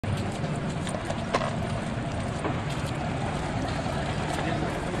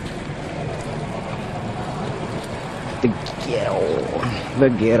the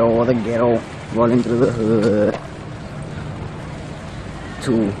ghetto, rolling through the hood.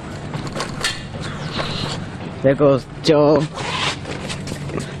 There goes Joe.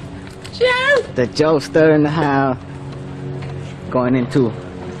 The Joester in the house. Going into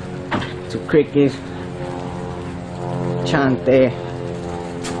Cricket. Chante.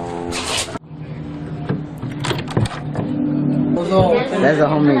 That's a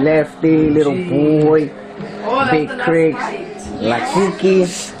homie Lefty, little boy, Big Cricks, like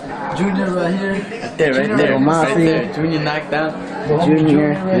Cookies. Junior right here. Little Mousy. Junior knocked out.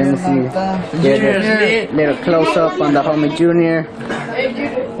 Junior, let me see. Yeah, little close up on the homie Junior.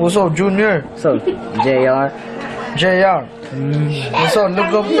 What's up, Junior? So, JR. JR. What's up?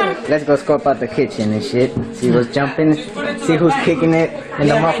 Look up here. Let's go scope out the kitchen and shit. See who's jumping. See who's kicking it in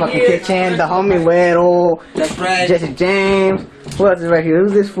the motherfucking kitchen. The homie Ghetto. That's right. Jesse James. Who else is right here?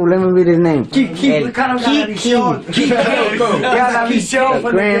 Who's this fool? Let me read his name. Kiki. The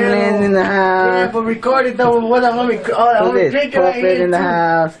Gremlin in the house. Yeah, but recorded though. What I'm Who's this? Puppet in the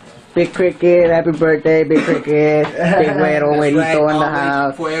house. Big Cricket. Happy birthday, Big Cricket. Big Ghetto. Ghetto in the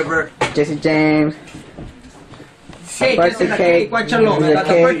house. Forever. Jesse James. Birthday cake.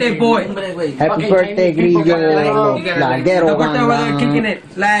 Birthday boy. Happy birthday, Grillo. La Ghetto gang. Kicking it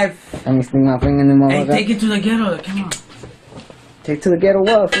live. Let me stick my finger in the Hey, motherfucker. take it to the ghetto. Come on. Take to the ghetto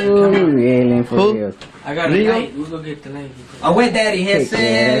what, fool? You alien for real. I got a light. We'll go get the light. Oh, wait, Daddy. He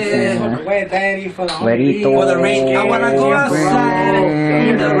said. Wait, Daddy, for the Güerito. For the rain. I wanna go outside.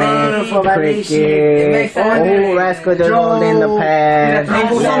 In the rain. for my Cricket. Oh, Rascal just rolled in the past. Hey,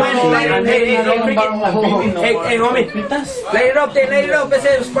 homie. Light it up, light it up.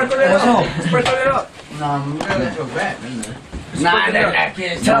 Sparkle it up. Sparkle it up. Nah, that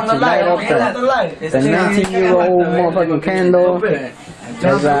can't. Tell the light. The light. The 19-year-old motherfucking candle.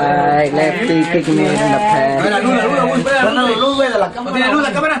 That's right, Lefty kicking it in the past.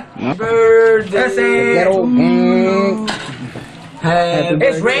 Birthday. Ghetto gang.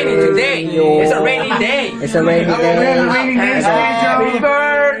 It's raining today. It's a rainy day. It's a rainy day. Happy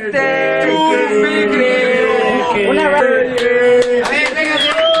birthday to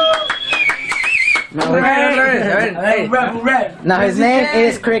Now his name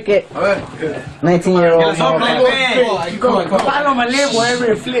is Cricket. 19-year-old.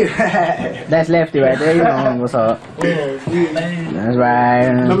 That's Lefty right there. You know what's up. That's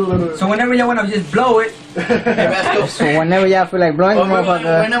right. So whenever you wanna just blow it. So whenever y'all feel like blowing the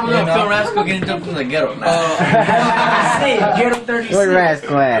motherfucker. Whenever we feel Rascal getting jumped in the ghetto now. Ghetto 36. Where's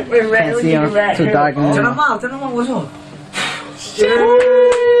Rascal at? Can't see him. Too dark in Tell here. them out, what's up?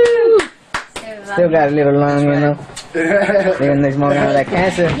 Still got a little lung, you know. Even this moment of that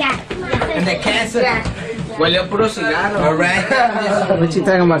cancer. And the cancer. Huele a puro cigarro. Alright. What you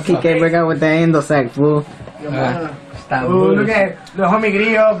talking about, Kike? Break out with the endo sack, fool. Ooh, look at the homie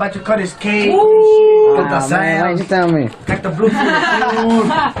Grillo about to cut his cake. Ah, man, why didn't you tell me? Got the blue food.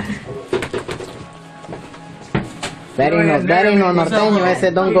 That ain't no norteño. I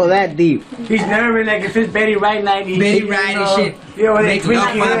said don't go that deep. He's never like if it's Betty Wright 90s. Betty Wright and shit. Yo, they Make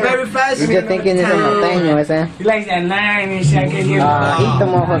up very fast. You just thinking it's a norteño, ese. He likes that 9 and shit. I can give Eat the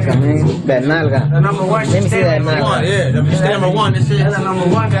motherfucker, man. That nalga. the number one. Let me see that nalga. Yeah, that's number one. This is That's the number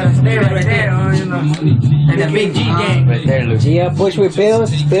one. Gotta stay right there, you know. and the big G gang. Right there, look. Yeah, push with pills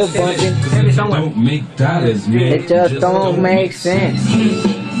bumping. Send me somewhere. Don't make dollars, man. It just don't make sense.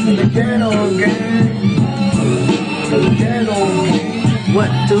 One,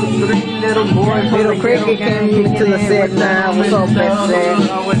 two, three, little boy. Little Cricket came to the set now. What's up,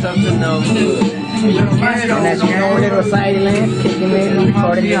 Pepsi? What's up to know? And that's your own little silent, kicking it,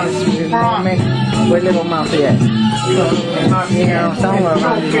 recording this moment. Where's little Mousy at? Yeah, somewhere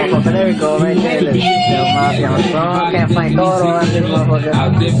around this motherfucker. There we go, right there. Little Mousy on the front. Can't find Toro on this motherfucker.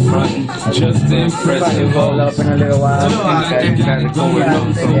 Out there front, just to impress Probably you roll all. up in a little while. Got going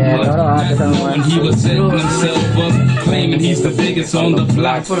on so Yeah, much. Toro out there somewhere. When he was setting himself up, claiming he's the biggest on the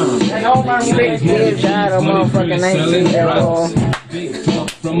block. Got a motherfucking 19-year-old. Big talk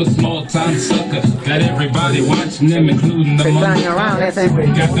from a small time sucker. Got everybody watching them, including the Flying around, motherfuckers.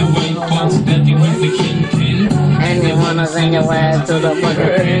 listen. Got the white folks steady with the kingpin. And you wanna send your ass to the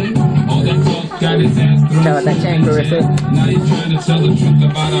fucking All the talk got his ass thrown. Tell that chain crew, Now he's trying to tell the truth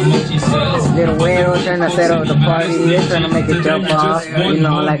about how much he sells. little weirdo trying to set up the party. They're trying to make it jump off. You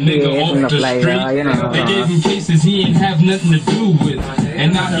know, like he is in the play, you know. They gave him cases he ain't have nothing to do with.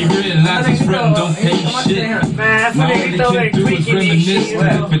 And now he realized his friend don't pay shit. Now all he can do is reminisce.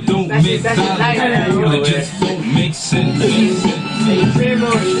 If it don't make dollars, it just don't make sense.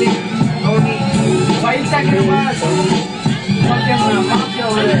 Why you talking about? Fucking mafia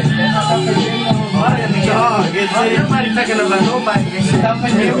over there. Nobody talking about nobody. You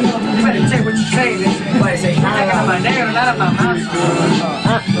better check what you say. Nobody say talking about nigga, not about mouse.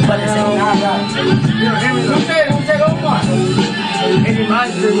 Nobody say nada. You know, who said Omar? Any man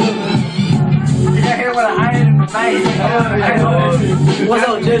do. You got hit with an iron in the face. What's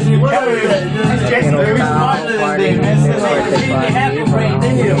up, Jesse? What's up, Jesse? We're smarter than this, man. They need half a brain.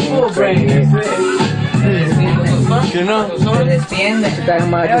 They need a full brain. You know? You're talking about this game, I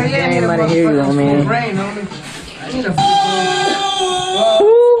didn't hear you, homie.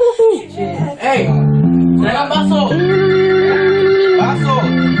 Hey, traigan vaso. Vaso.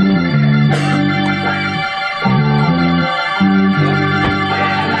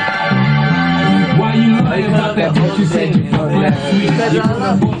 Why you lying about that bitch you said you fucked last week? You could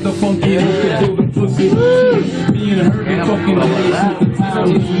have bought the funky hook to do the pussy. Me and her been fucking the race with the time.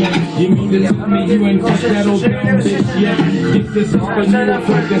 You mean to tell me you ain't fucked that old dumb bitch yet? Get this up and you were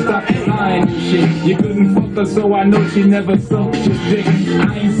fucking stop lying and shit. You couldn't fuck her, so I know she never sucked your dick. I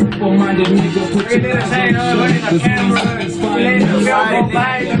ain't simple-minded nigga, put your eyes on shit. Cause we ain't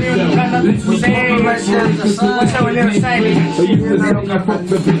satisfying you. So you just think I fucked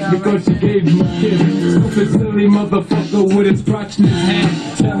the bitch because she gave me a kiss. Stupid silly motherfucker with his crotch in his hand,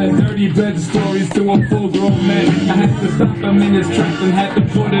 telling dirty bed stories to a full-grown man. I had to stop him in his tracks and had to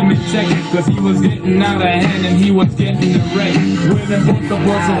put him in check, cause he was getting out of hand and he was getting erect. When they bought the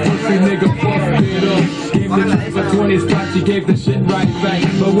boss a pussy nigga fucked it up. Gave the chick for 20 spots, he gave the shit right back.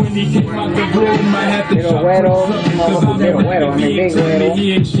 But when he came out the room, I had to shut him up, cause I'm never gonna be into me,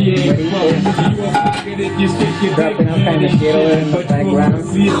 he and she ain't fuck. You a fucking if you stick your dick in his shit, but you won't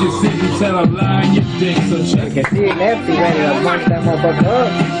see if you sit and tell a lie on your dick, so check it. You can see it Nancy ready to punch that motherfucker up.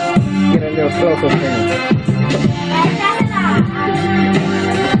 Get a little closer to him.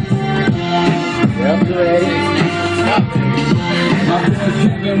 Yep, you ready? My boy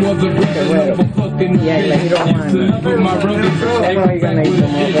Kevin was a brother, never fucking Yeah, like you don't want to. my brothers That's all you gotta make the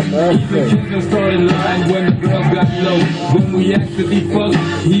motherfucker up. Kevin started lying when the girls got low. When we actually fucked,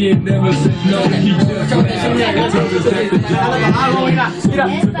 he ain't never said no. He just laughed and told us that the job was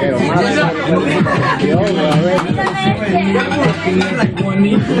Pero más yo already. one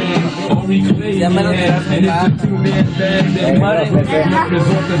evening, or he played and it's too damn bad that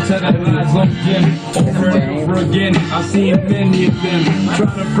resort to tell the lies on Jim over and over again. I've seen many of them try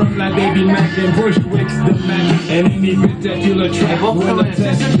to front like they be macking Bushwicks the man, and any bitch that you'll attract will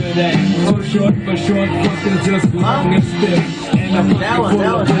attest to that. So short for short, fucking just long and stiff. And I'm fucking full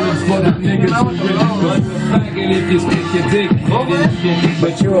of bullets for the niggas who rip. Cause you're a faggot if you stick your dick in this shit,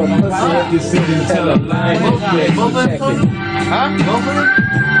 but you're a pussy if you sit and tell a lie and quit. Check it. Huh?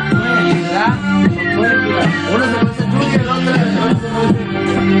 Uno se puede tuyo y el otro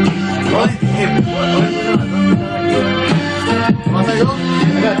 ¿Más allá?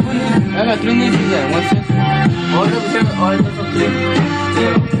 I got 3 nieces there. What's this? All the three.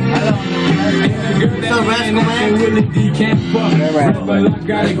 What's up, Rascal, man? Willie D can't fuck, but I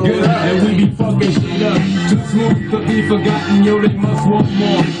got it good, and we be fucking shit up. Too smooth to be forgotten, yo, they must want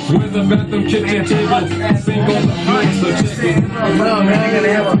more. Where's the bathroom, kitchen table, sink on the floor, so check it. No, man, they're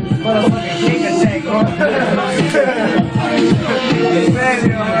gonna have a motherfucking king attack, bro.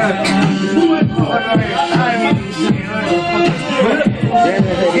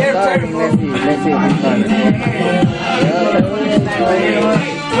 Let's see.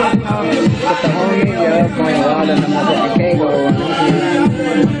 Put the homie up on all of the motherfucking cable.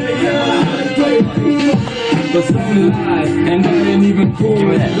 But some lies, and that ain't even cool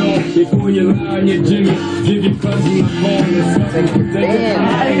with it all. Before you lie on your Jimmy, give your cousin a phone or something.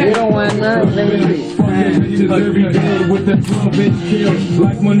 Damn, you don't want none. Let me see. Fucking bitches every day with the 12-inch kill.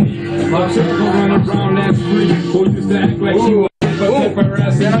 Like Monique, my circle run around that street. Who used to act like she was but kept her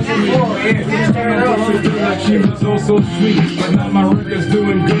ass in the street. Like she was oh so sweet, but now my record's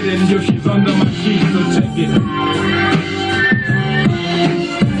doing good and yo, she's under my sheet, so check it.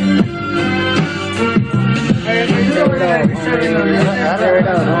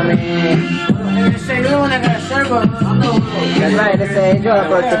 That's right, they say enjoy the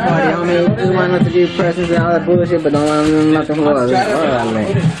birthday party, homie. We just want us to give presents and all that bullshit, but don't want nothing for us. Alright, man.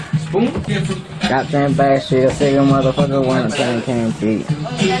 Goddamn bad shit, a single motherfucker one time can't beat.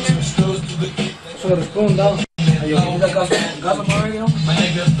 So the spoon down.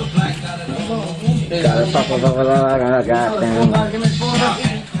 Gotta fuck with over there, goddamn.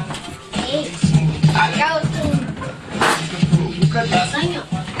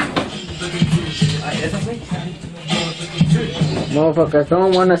 Motherfuckers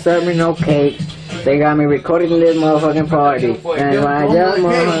don't wanna serve me no cake. They got me recording this motherfucking party. And why y'all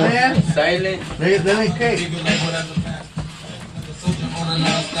motherfuckers? Silent. They ain't cake.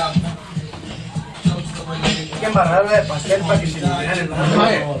 que embarrarlo de pastel para que se ilumine el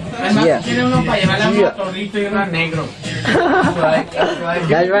Yeah. Tiene uno para llevarle a un torrito y uno negro.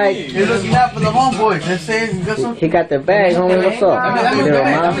 That's right. You're looking out for the homeboys. That's it. He got the bag, homie. What's up? Little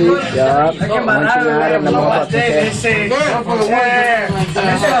Mousy. Yup. Hay que embarrarlo de un pastel ese.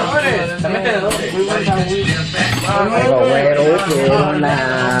 También te doy. Güero in the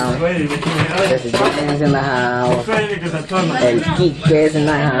house. There's the James in the house. El Kike's in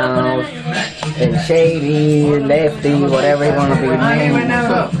the house. El Shady, Lefty, whatever you want to be named.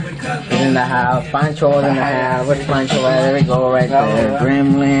 Is in the house. Pancho's in the house. Where's Pancho at? There we go, right there.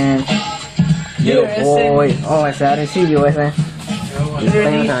 Gremlin. Little boy. Oh, I said I didn't see you, I said.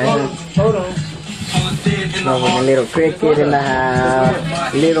 No, with a little cricket in the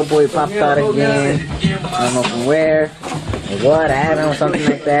house. Little boy popped out again. I don't know from where. What, Adam, something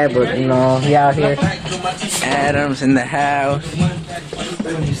like that, but you know, he out here. Adam's in the house.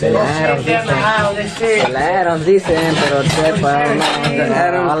 Se la Adams dicen, pero sepa, no, the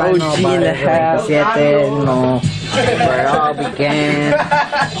Adams OG in the house. 7, no, where it all began.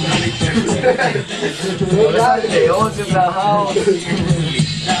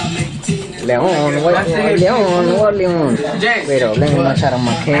 Leon, what Leon? Pero let me not try to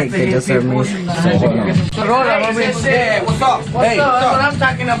my cake, they just serve me. So hold on. What's up? Hey, that's what I'm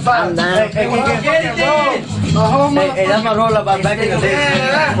talking about. I'm down. Hey, that's my roller back in the day.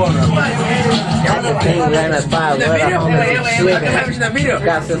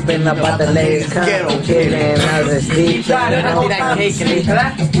 Gossiping about the ladies, killing as a sleep.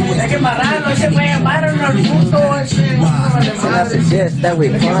 Hay que amarrarlo, ese güey, amárralo al puto ese. And I suggest that we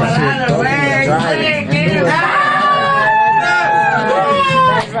punch it, go to the drive.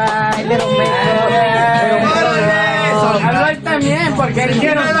 That's right, little makeup. Hablo él también, porque él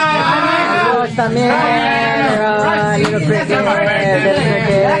quiere. También, little cricket.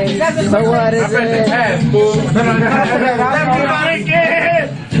 So what is it?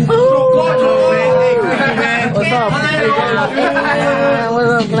 What's up?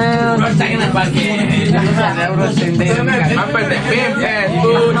 What's up, clown?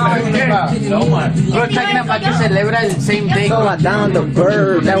 So I downed the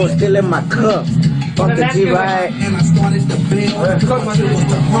bird that was still in my cup. Fuck the G, right? That's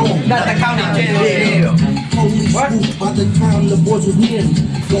the county jail. By the time the boys was near me,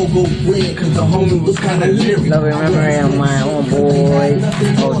 go red, cause the homie was kinda leery. Love memory of my own boy,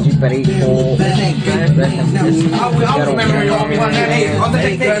 OG Perico. I remember you on that case. On that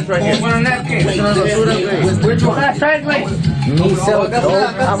case. On that case. Which one? Me so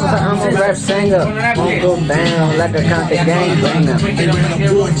dope, I'm a rap singer. Won't go down like a county gangbanger.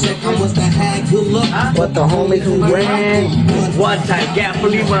 But the homies who ran, One time, yeah,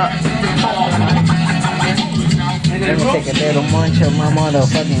 believe me. let me take a little munch of my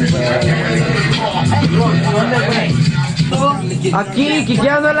motherfucking Aquí,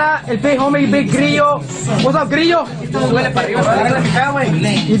 quiqueándola, el big homie, big Grillo. What's up, Grillo? Suele para arriba, para la mitad, güey.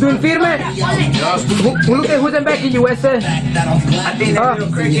 You doing firme? Who look at who's in back in US?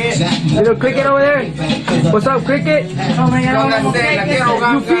 Little cricket over there. What's up, cricket? You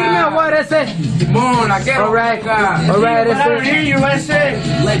firme or what, ese? Alright,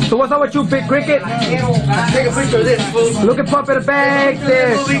 ese. So what's up with you, big cricket? Take a picture of this, fool. Look at Pop in the back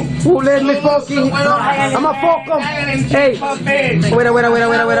there. Who let me fucking? I'ma fuck him. Hey, wait.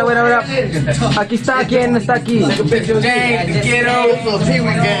 Aquí está, ¿quién está aquí?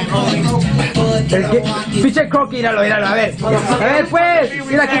 Pinche croqui, míralo, a ver. A ver, pues.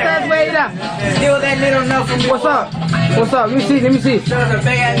 Mira, aquí estás, güey, mira. What's up? Let me see.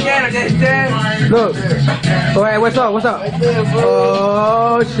 Look. Alright, what's up?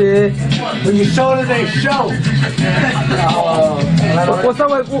 Oh, shit. When you show it, they show. What's up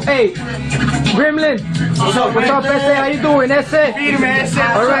with, hey, Gremlin? What's up, ese? How you doing, ese?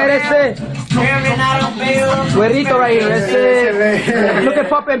 Alright, ese. Güerito right here, ese. Look at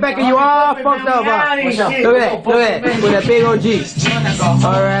Pop and Becky, you all fucked up, huh? Look at that, with that big OG.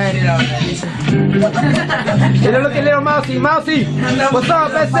 Alright. And then look at little Mousy. What's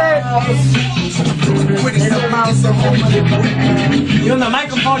up, ese? You're on the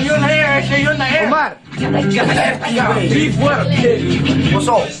microphone, you're in the air, you're in the air. Omar. Beef well. What's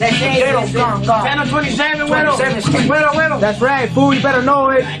up? Ghetto, Channel 27, Güero. That's right, fool, you better know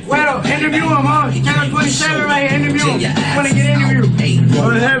it. Güero, interview him, huh? Channel 27 right here, interview him. Want to get interviewed. Go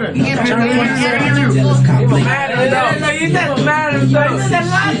to heaven. Don't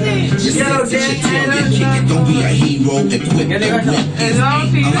be a hero, equip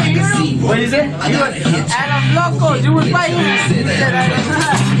What is it? Adam Loco, you was right here.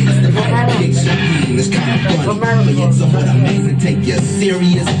 it's kind of funny. So what I mean to take you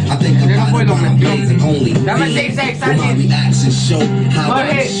serious. I think about it when I'm blazing only Dame el zigzag, With my reaction show how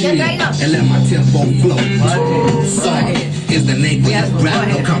I shoot and let my tempo flow. Song is the name of this rap,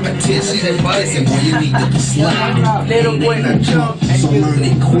 no competition. Listen, boy, you need to slide. Ain't a jump, so learn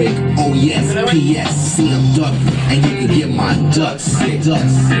it quick. Oh yes, PS, see I'm duck, and you can get my ducks.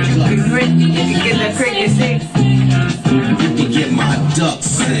 Ducks. You can get that cricket sick. You can get my ducks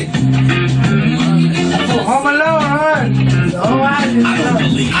sick. Home Alone, huh? I don't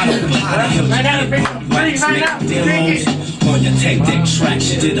believe Right now, right now, on your tape deck track,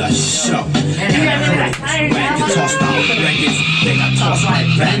 she did a show. And I guitar style records, they got tossed right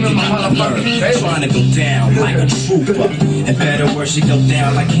back in my alert. Trying to go down like a trooper, and better worse, she go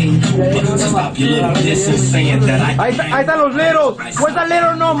down like King Cooper. So stop your little dissing, saying that I Ahí están los littles. Where's the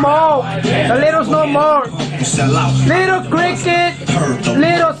little no more? The littles no more. you sell out. Little cricket,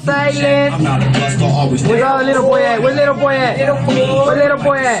 little silent. I'm not a buster, always Where's the little boy at? Where's little boy at? Where's little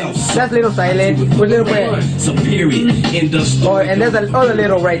boy at? That's little silent. Where's little boy at? superior in the Oh, story. and there's the other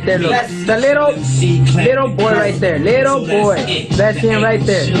little right there. Look. The little boy right there. Little boy. That's him right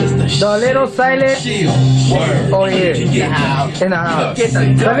there. The little silent over here. In the house.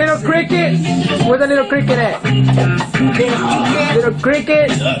 The little cricket. Where's the little cricket at? Little cricket.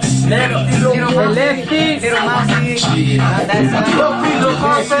 The lefty.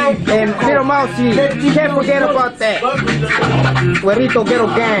 And little mousey. Can't forget about that. Güerito Ghetto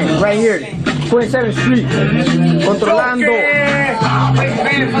Gang right here. 27th Street. Controlando.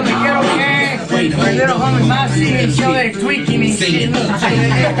 From the Ghetto Gang. My little homie Mousy and show that tweaking and shit. Got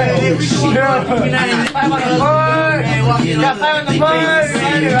 5 on the board. Got 5 on the board.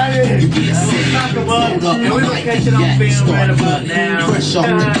 And we will catch it on film right about now. Fresh off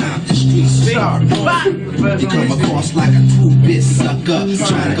the Compton Street star. You come across like a two-bit sucker.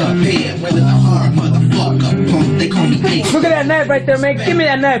 Trying to compare with a hard motherfucker. Punk, they call me H. Look at that knife right there, man. Give me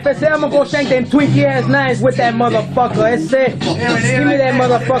that knife. I said I'm gonna go shank them Twinkie ass knives with that motherfucker. That's it. Give me that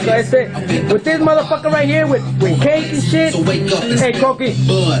motherfucker. That's it. With this motherfucker right here with cake and shit. So wake up and Hey, Cokie,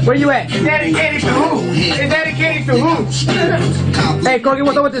 where you at? Dedicated to who? It's dedicated to who? Hey, Cokie,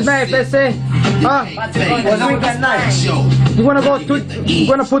 what's up with this knife? That's it. Huh? What's up with that knife? You wanna go to? You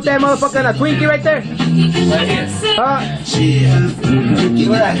wanna put that motherfucker in a Twinkie right there? Huh?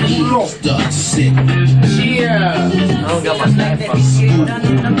 Yeah. I don't got my knife on.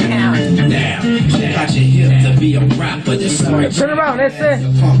 Now, got your hip to be a rapper. Just Turn around. That's it.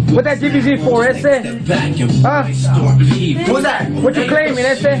 What that GBZ for? That's it. back and Huh? Who's that? What you claiming?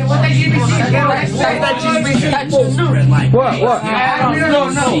 That's it. What that GBC? That GBC. What? What? We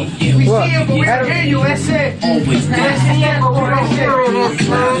don't know. We What? see him, but we don't hear you. That's it. always That's it, but we don't hear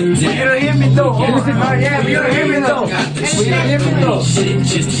you. You don't hear me though. Yeah, you don't hear me though. You don't hear me though. shit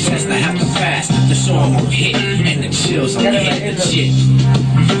just a test I have to pass. The song will hit and the chills I'm hitting the shit.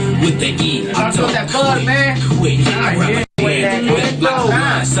 With the E, I'm Talk that blood, man. quick. I rap again with black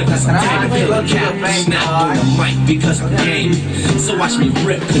lines. Sucker some time to kill a cat. Snap on the mic because I'm game. So watch me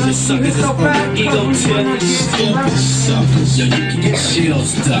rip cause the suckers is on the ego tip. Stupid suckers. Yo, you can get chills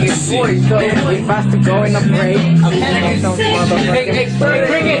stuck. We fast to go in a break.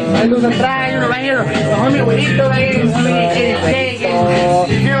 Bring it. I lose a try, right here. Homie, güerito,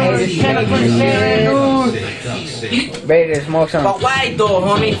 Ready to smoke some. But why though,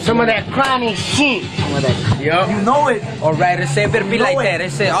 homie? Some of that chronic shit. Some of that. You know it. Alright, it's better be like that.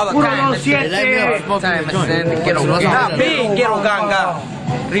 It's all the time. It's not big Ghetto Ganga.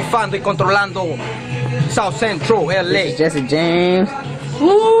 Rifando y controlando South Central, LA. Jesse James.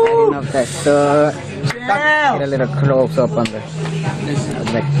 Adding up that stuff. Get a little close up on the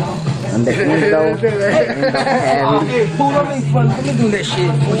window. Hey, pull up in front. Let me do that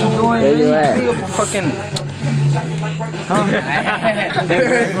shit. What you doing? Where you at? Fucking.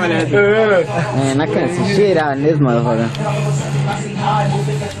 Man, I can't see shit out in this motherfucker.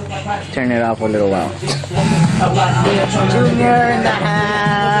 Turn it off for a little while. Junior in the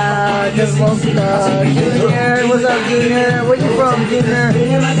house. Just woke up. Junior, what's up, Junior? Where you from, Junior?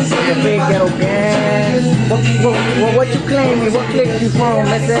 The big Ghetto Gang. What you claiming? What clique you from?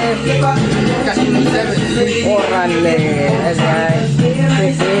 Let's say. Orale. That's right.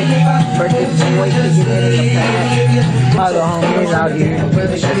 Birthday boy kicking it in the pack. All the homies out here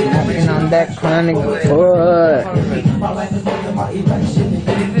smoking on that chronic wood.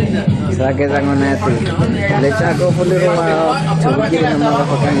 So I guess I'm gonna have to let y'all go for a little while till we get in the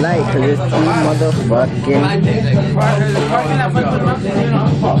motherfucking light, cause it's too motherfucking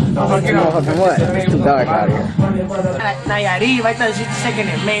what? It's too dark out here. Nayarit, va a estar second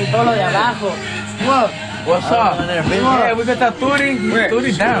in May, todo lo de abajo. What? What's up? Yeah, we got that Turi.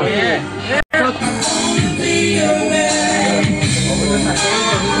 Turi down.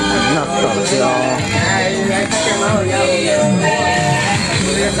 Not so, y'all.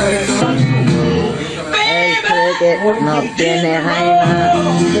 No tiene jaina.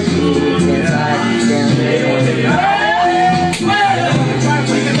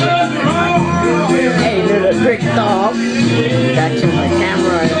 Hey, little trick dog. Got you my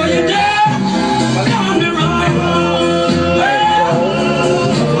camera in there.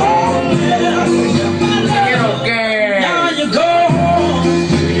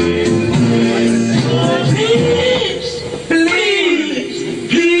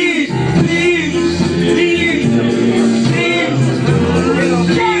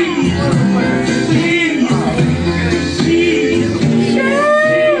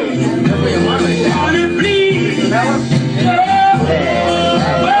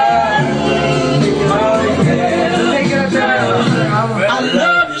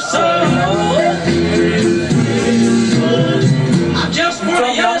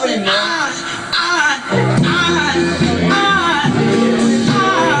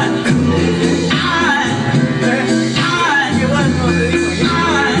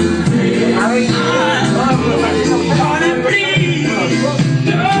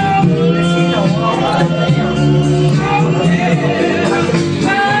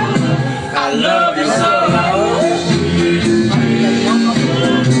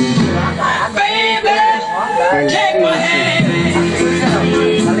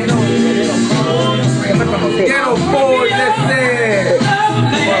 Ghetto boy, that's it.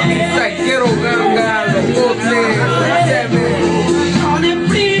 It's like ghetto ganga, the full thing,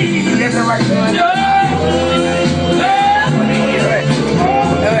 get the right one.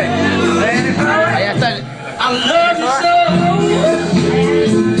 I love you so.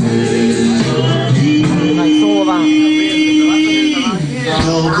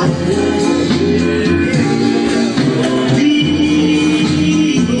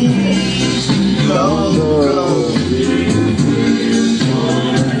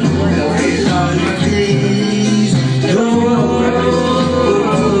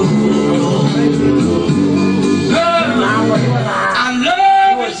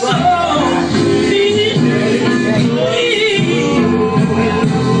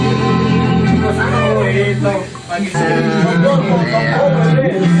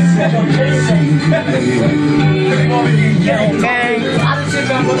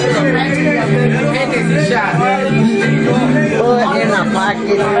 Put in my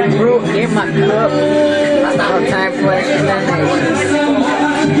pocket, root in my cup. No time for explanation.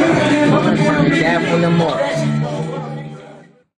 I'm gonna careful no more.